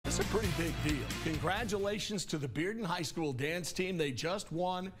a pretty big deal. Congratulations to the Bearden High School dance team. They just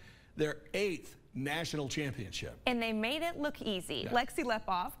won their 8th national championship. And they made it look easy. Yeah. Lexi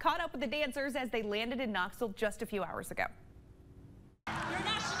Lepoff caught up with the dancers as they landed in Knoxville just a few hours ago. Your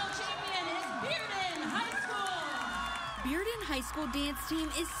national champion is Bearden High School. Bearden High School dance team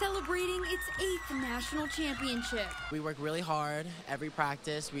is celebrating its 8th national championship. We work really hard every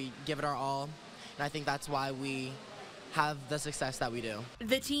practice. We give it our all. And I think that's why we have the success that we do.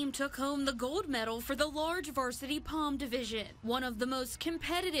 The team took home the gold medal for the large varsity pom division, one of the most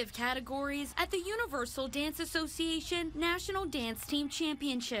competitive categories at the Universal Dance Association National Dance Team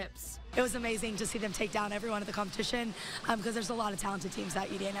Championships. It was amazing to see them take down everyone at the competition because there's a lot of talented teams at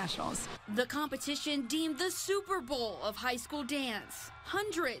UDA Nationals. The competition deemed the Super Bowl of high school dance.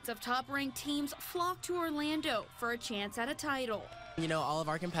 Hundreds of top-ranked teams flocked to Orlando for a chance at a title. You know, all of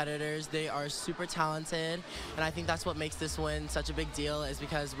our competitors, they are super talented, and I think that's what makes this win such a big deal is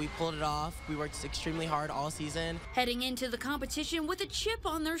because we pulled it off. We worked extremely hard all season. Heading into the competition with a chip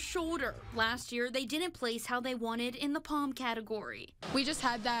on their shoulder. Last year, they didn't place how they wanted in the pom category. We just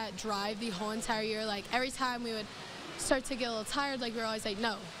had that drive the whole entire year. Like, every time we would start to get a little tired, like, we were always like,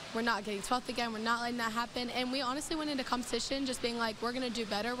 no, we're not getting 12th again, we're not letting that happen. And we honestly went into competition just being like, we're going to do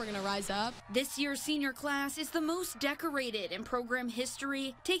better, we're going to rise up. This year's senior class is the most decorated in program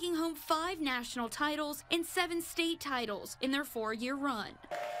history, taking home 5 national titles and 7 state titles in their 4-year run.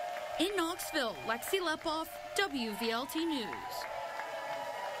 In Knoxville, Lexi Lepoff, WVLT News.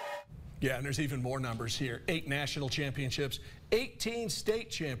 Yeah, and there's even more numbers here. 8 national championships, 18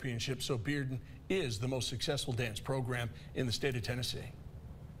 state championships, so Bearden is the most successful dance program in the state of Tennessee.